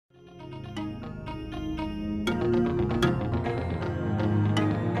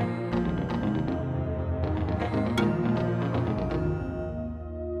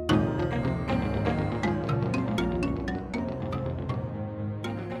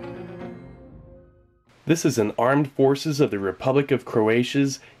This is an Armed Forces of the Republic of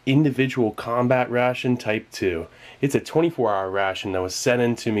Croatia's individual combat ration type 2. It's a 24-hour ration that was sent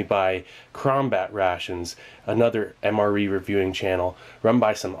in to me by Crombat Rations, another MRE reviewing channel run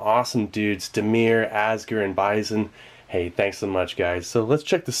by some awesome dudes, Damir, Asger, and Bizon. Hey, thanks so much, guys. So let's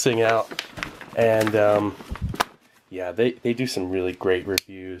check this thing out. And yeah, they do some really great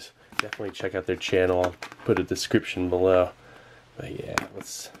reviews. Definitely check out their channel. I'll put a description below. But yeah,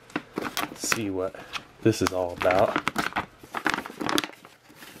 let's see what this is all about.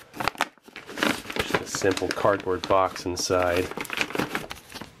 Just a simple cardboard box inside.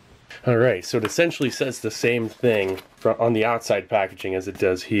 Alright, so it essentially says the same thing on the outside packaging as it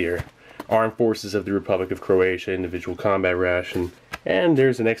does here. Armed Forces of the Republic of Croatia, individual combat ration. And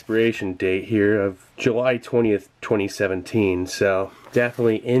there's an expiration date here of July 20th, 2017. So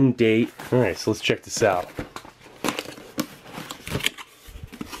definitely in date. Alright, so let's check this out.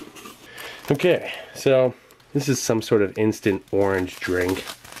 Okay, so this is some sort of instant orange drink.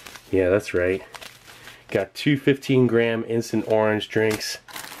 Yeah, that's right. Got two 15-gram instant orange drinks.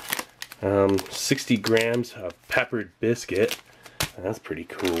 60 grams of peppered biscuit. That's pretty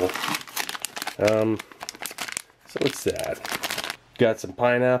cool. So what's that? Got some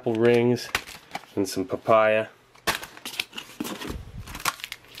pineapple rings and some papaya.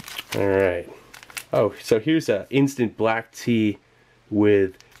 Alright. Oh, so here's an instant black tea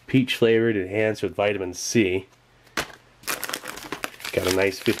with peach flavored, enhanced with vitamin C. Got a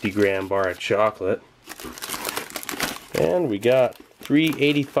nice 50-gram bar of chocolate. And we got 3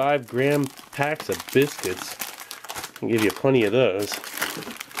 85-gram packs of biscuits. I'll give you plenty of those.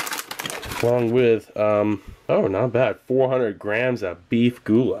 Along with, oh, not bad, 400 grams of beef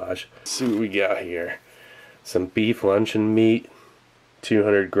goulash. Let's see what we got here. Some beef luncheon meat,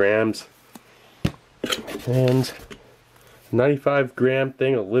 200 grams. And 95-gram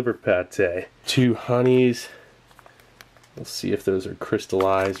thing of liver pate. 2 honeys. Let's see if those are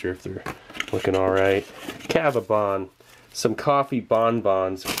crystallized or if they're looking alright. Cavabon. Some coffee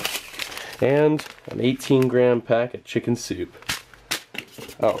bonbons. And an 18-gram pack of chicken soup.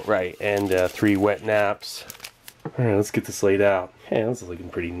 Oh, right, and 3 wet naps. Alright, let's get this laid out. Hey, this is looking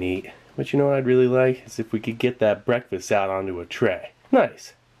pretty neat. But you know what I'd really like? Is if we could get that breakfast out onto a tray.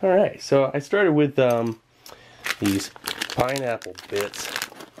 Nice. Alright, so I started with these pineapple bits.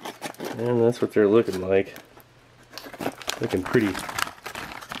 And that's what they're looking like. Looking pretty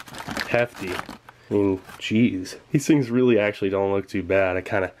hefty. I mean, geez. These things really actually don't look too bad. I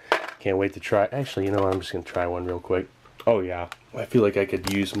kind of can't wait to try. Actually, you know what? I'm just going to try one real quick. Oh, yeah. I feel like I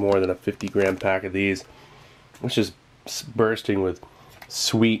could use more than a 50-gram pack of these. It's just bursting with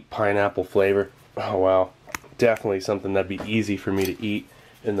sweet pineapple flavor. Oh, wow. Definitely something that'd be easy for me to eat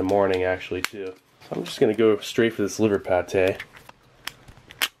in the morning, actually, too. I'm just going to go straight for this liver pate.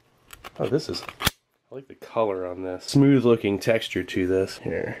 Oh, this is... I like the color on this. Smooth looking texture to this.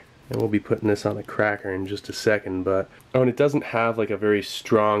 Here. And we'll be putting this on a cracker in just a second, but... Oh, and it doesn't have like a very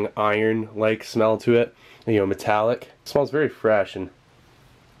strong iron-like smell to it. You know, metallic. It smells very fresh and...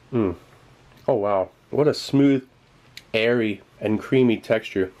 Oh, wow. What a smooth, airy, and creamy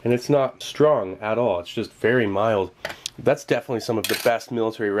texture. And it's not strong at all. It's just very mild. That's definitely some of the best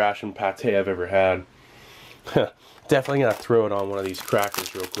military ration pate I've ever had. Definitely gonna throw it on one of these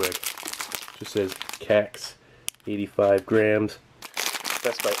crackers real quick. Just says Kex, 85 grams.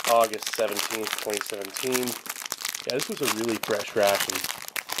 Best by August 17th, 2017. Yeah, this was a really fresh ration.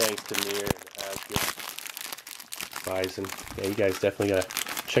 Thanks to Damir and Asger. Bizon. Yeah, you guys definitely gotta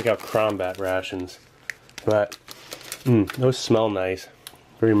check out Crombat Rations. But, those smell nice.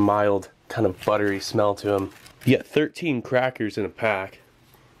 Very mild, kind of buttery smell to them. You get 13 crackers in a pack.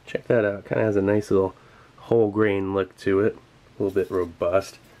 Check that out. Kind of has a nice little whole grain look to it. A little bit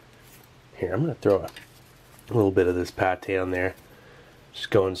robust. Here, I'm going to throw a little bit of this pate on there.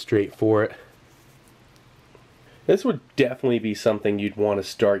 Just going straight for it. This would definitely be something you'd want to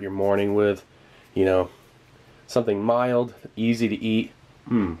start your morning with. You know, something mild, easy to eat.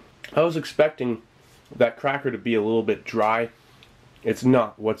 I was expecting that cracker to be a little bit dry. It's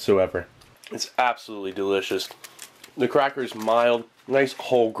not whatsoever. It's absolutely delicious. The cracker is mild, nice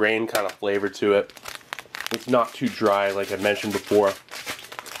whole grain kind of flavor to it. It's not too dry like I mentioned before.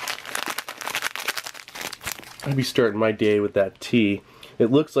 I'd be starting my day with that tea. It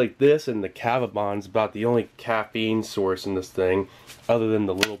looks like this and the Cavabon's about the only caffeine source in this thing, other than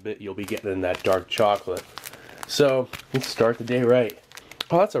the little bit you'll be getting in that dark chocolate. So, let's start the day right.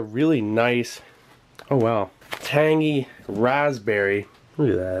 Oh, that's a really nice, oh wow, tangy raspberry. Look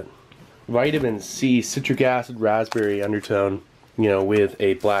at that. Vitamin C, citric acid, raspberry undertone, you know, with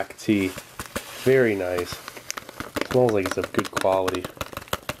a black tea. Very nice. Smells like it's of good quality.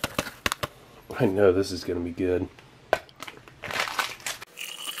 I know this is going to be good.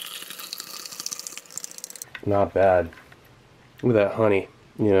 Not bad. Look at that honey.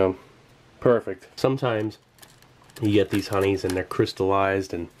 You know, perfect. Sometimes you get these honeys and they're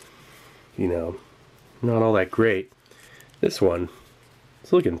crystallized and, you know, not all that great. This one,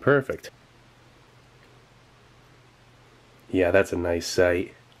 it's looking perfect. Yeah, that's a nice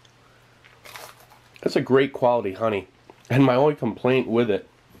sight. That's a great quality honey. And my only complaint with it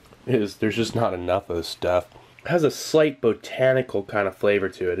is there's just not enough of this stuff. It has a slight botanical kind of flavor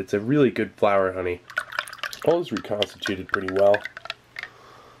to it. It's a really good flower honey. All is reconstituted pretty well.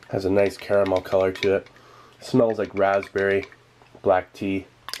 Has a nice caramel color to it. Smells like raspberry, black tea.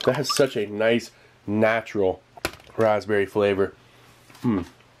 That has such a nice, natural raspberry flavor.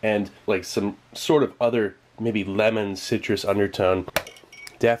 And like some sort of other, maybe lemon, citrus undertone.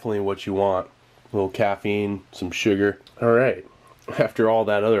 Definitely what you want. A little caffeine, some sugar. Alright, after all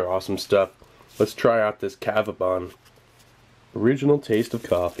that other awesome stuff, let's try out this Kavabon. Original taste of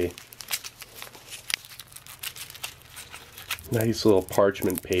coffee. Nice little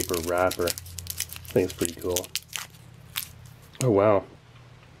parchment paper wrapper. I think it's pretty cool. Oh wow.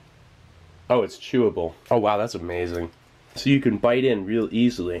 Oh, it's chewable. Oh wow, that's amazing. So you can bite in real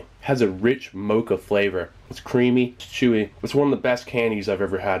easily. Has a rich mocha flavor. It's creamy, it's chewy. It's one of the best candies I've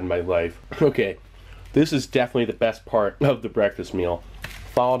ever had in my life. Okay, this is definitely the best part of the breakfast meal.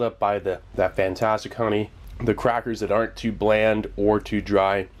 Followed up by that fantastic honey, the crackers that aren't too bland or too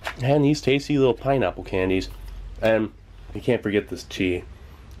dry, and these tasty little pineapple candies. And you can't forget this tea.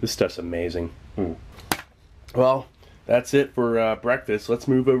 This stuff's amazing. Well, that's it for breakfast. Let's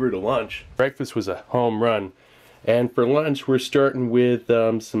move over to lunch. Breakfast was a home run. And for lunch, we're starting with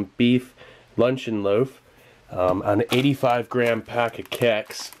some beef luncheon loaf, an 85-gram pack of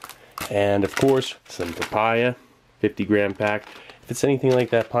Keks, and of course, some papaya, 50-gram pack. If it's anything like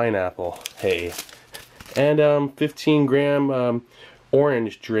that pineapple, hey. And 15-gram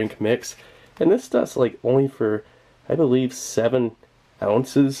orange drink mix. And this stuff's like only for, I believe, 7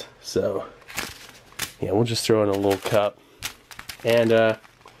 ounces. So, yeah, we'll just throw in a little cup. And an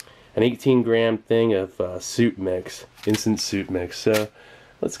 18-gram thing of soup mix, instant soup mix. So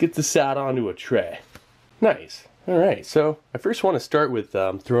let's get this out onto a tray. Nice. Alright, so I first want to start with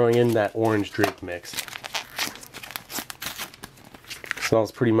throwing in that orange drink mix.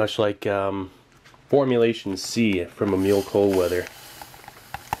 Smells pretty much like Formulation C from a meal cold weather.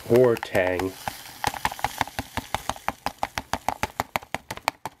 Or Tang.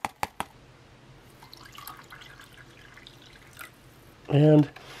 And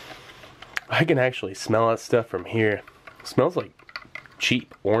I can actually smell that stuff from here. It smells like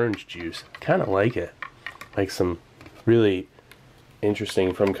cheap orange juice. I kind of like it. Like some really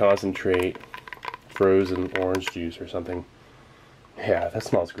interesting from concentrate frozen orange juice or something. Yeah, that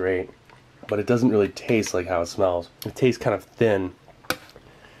smells great. But it doesn't really taste like how it smells. It tastes kind of thin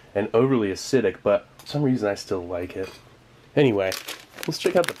and overly acidic, but for some reason I still like it. Anyway, let's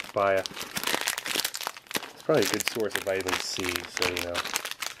check out the papaya. It's probably a good source of vitamin C, so you know,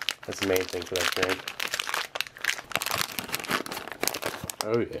 that's the main thing for that drink.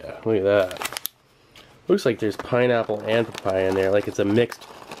 Oh yeah, look at that. Looks like there's pineapple and papaya in there, like it's a mixed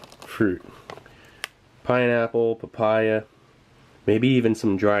fruit. Pineapple, papaya, maybe even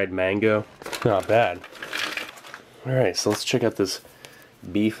some dried mango. Not bad. Alright, so let's check out this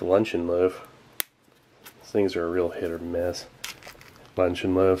beef luncheon loaf. These things are a real hit or miss.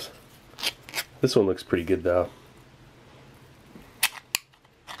 Luncheon loaves. This one looks pretty good though.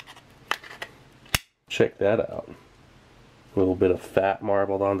 Check that out. A little bit of fat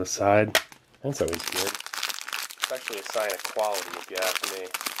marbled on the side. That's always good. It's actually a sign of quality if you ask me.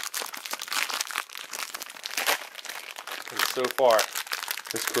 And so far,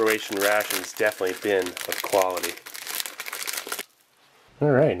 this Croatian ration's definitely been of quality.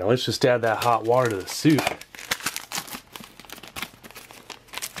 Alright, now let's just add that hot water to the soup.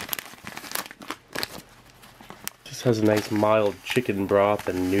 Just has a nice mild chicken broth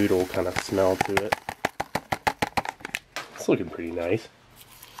and noodle kind of smell to it. It's looking pretty nice.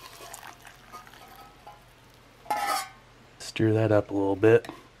 Stir that up a little bit.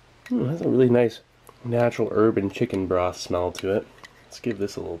 It has a really nice natural herb and chicken broth smell to it. Let's give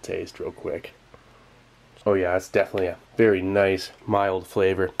this a little taste real quick. Oh yeah, it's definitely a very nice, mild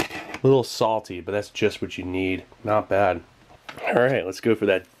flavor. A little salty, but that's just what you need. Not bad. Alright, let's go for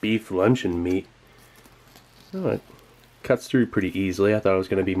that beef luncheon meat. Oh, it cuts through pretty easily. I thought it was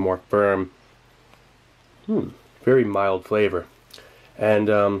going to be more firm. Very mild flavor. And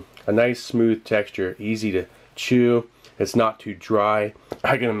a nice smooth texture, easy to chew. It's not too dry.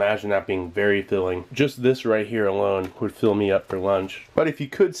 I can imagine that being very filling. Just this right here alone would fill me up for lunch. But if you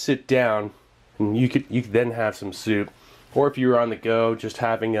could sit down And you could then have some soup, or if you were on the go, just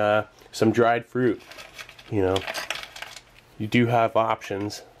having some dried fruit. You know, you do have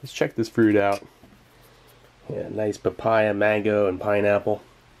options. Let's check this fruit out. Yeah, nice papaya, mango, and pineapple.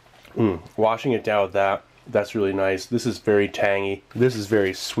 Washing it down with that, that's really nice. This is very tangy. This is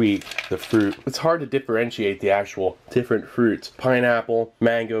very sweet, the fruit. It's hard to differentiate the actual different fruits. Pineapple,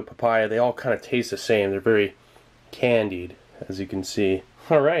 mango, papaya, they all kind of taste the same. They're very candied, as you can see.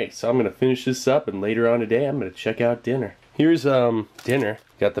 Alright, so I'm going to finish this up, and later on today I'm going to check out dinner. Here's dinner.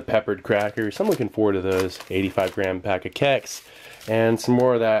 Got the peppered crackers. I'm looking forward to those. 85-gram pack of Keks, and some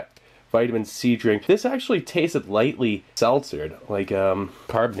more of that vitamin C drink. This actually tasted lightly seltzered, like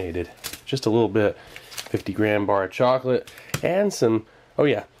carbonated, just a little bit. 50-gram bar of chocolate, and some, oh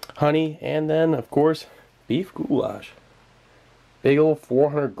yeah, honey, and then of course beef goulash. Big old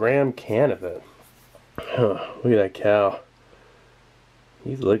 400-gram can of it. Look at that cow.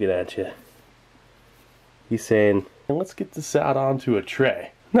 He's looking at you. He's saying, let's get this out onto a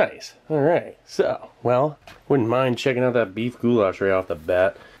tray. Nice. Alright, so, well, wouldn't mind checking out that beef goulash right off the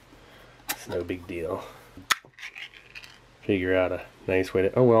bat. It's no big deal. Figure out a nice way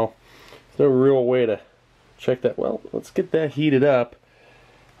to, oh well, there's no real way to check that. Well, let's get that heated up.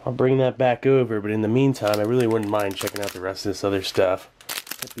 I'll bring that back over, but in the meantime, I really wouldn't mind checking out the rest of this other stuff.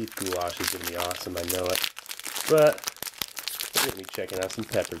 That beef goulash is going to be awesome, I know it. But, we're going to be checking out some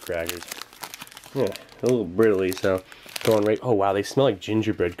pepper crackers. Yeah, a little brittly, so going right, oh wow, they smell like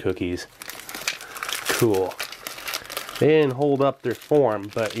gingerbread cookies. Cool. They didn't hold up their form,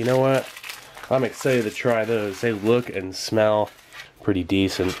 but you know what? I'm excited to try those. They look and smell pretty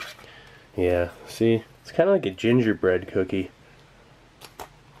decent. Yeah, see? It's kind of like a gingerbread cookie.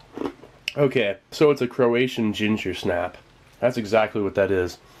 Okay, so it's a Croatian ginger snap. That's exactly what that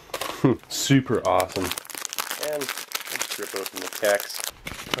is. Super awesome. And let's rip open the Keks.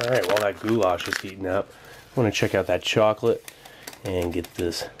 Alright, while that goulash is heating up, I want to check out that chocolate and get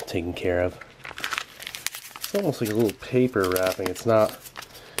this taken care of. It's almost like a little paper wrapping. It's not,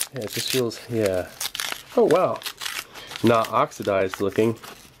 yeah, it just feels, yeah. Oh wow, not oxidized looking.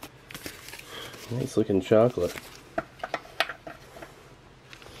 Nice looking chocolate.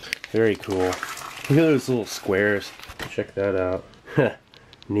 Very cool. Look at those little squares. Check that out.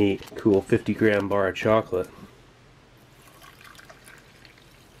 Neat. Cool 50-gram bar of chocolate.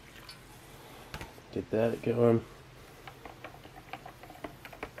 Get that going.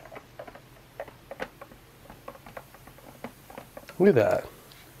 Look at that.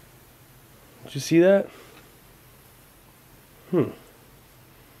 Did you see that? I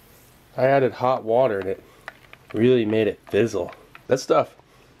added hot water and it really made it fizzle. That stuff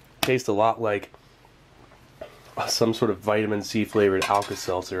tastes a lot like some sort of vitamin C flavored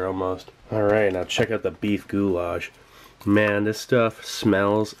Alka-Seltzer almost. Alright, now check out the beef goulash. Man, this stuff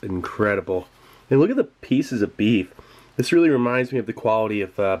smells incredible. And look at the pieces of beef. This really reminds me of the quality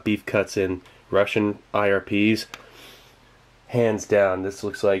of beef cuts in Russian IRPs. Hands down, this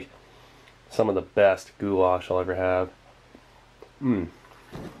looks like some of the best goulash I'll ever have.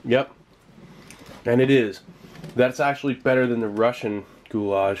 Yep. And it is. That's actually better than the Russian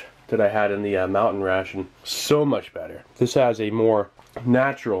goulash that I had in the mountain ration. So much better. This has a more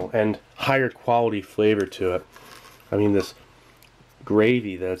natural and higher quality flavor to it. I mean, this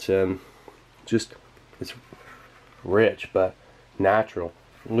gravy that's in, just, it's rich but natural.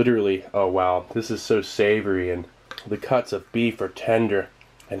 Literally, oh wow, this is so savory, and the cuts of beef are tender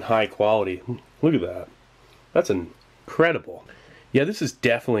and high quality. Look at that. That's incredible. Yeah, this is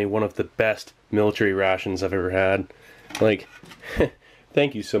definitely one of the best military rations I've ever had. Like,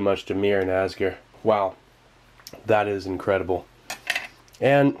 thank you so much, Damir and Asger. Wow, that is incredible.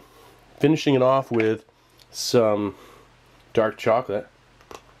 And finishing it off with some dark chocolate.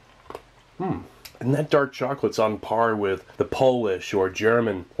 And that dark chocolate's on par with the Polish or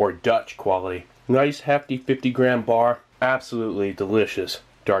German or Dutch quality. Nice hefty 50-gram bar. Absolutely delicious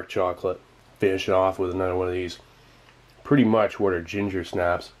dark chocolate. Finish it off with another one of these. Pretty much what are ginger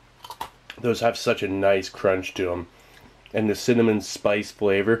snaps. Those have such a nice crunch to them. And the cinnamon spice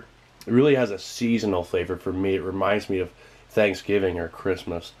flavor, it really has a seasonal flavor for me. It reminds me of Thanksgiving or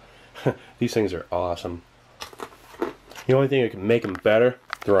Christmas. These things are awesome. The only thing that can make them better,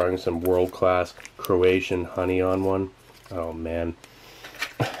 throwing some world-class Croatian honey on one. Oh man.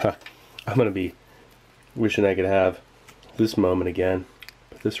 I'm going to be wishing I could have this moment again.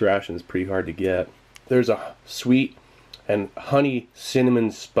 But this ration is pretty hard to get. There's a sweet and honey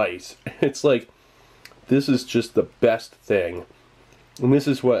cinnamon spice. It's like, this is just the best thing. And this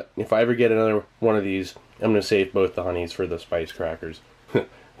is what, if I ever get another one of these, I'm going to save both the honeys for the spice crackers.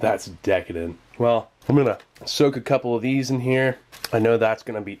 That's decadent. Well, I'm going to soak a couple of these in here. I know that's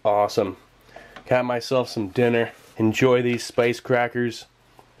going to be awesome. have myself some dinner, enjoy these spice crackers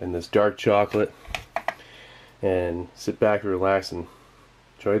and this dark chocolate, and sit back and relax and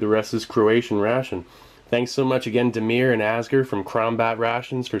enjoy the rest of this Croatian ration. Thanks so much again, Damir and Asger from Crombat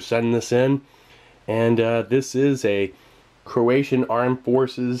Rations, for sending this in. And this is a Croatian Armed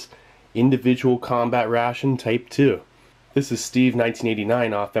Forces individual combat ration type 2. This is Steve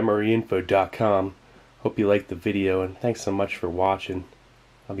 1989 off MREinfo.com. Hope you liked the video, and thanks so much for watching.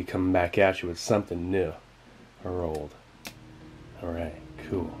 I'll be coming back at you with something new or old. Alright,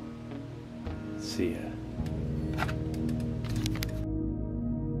 cool. See ya.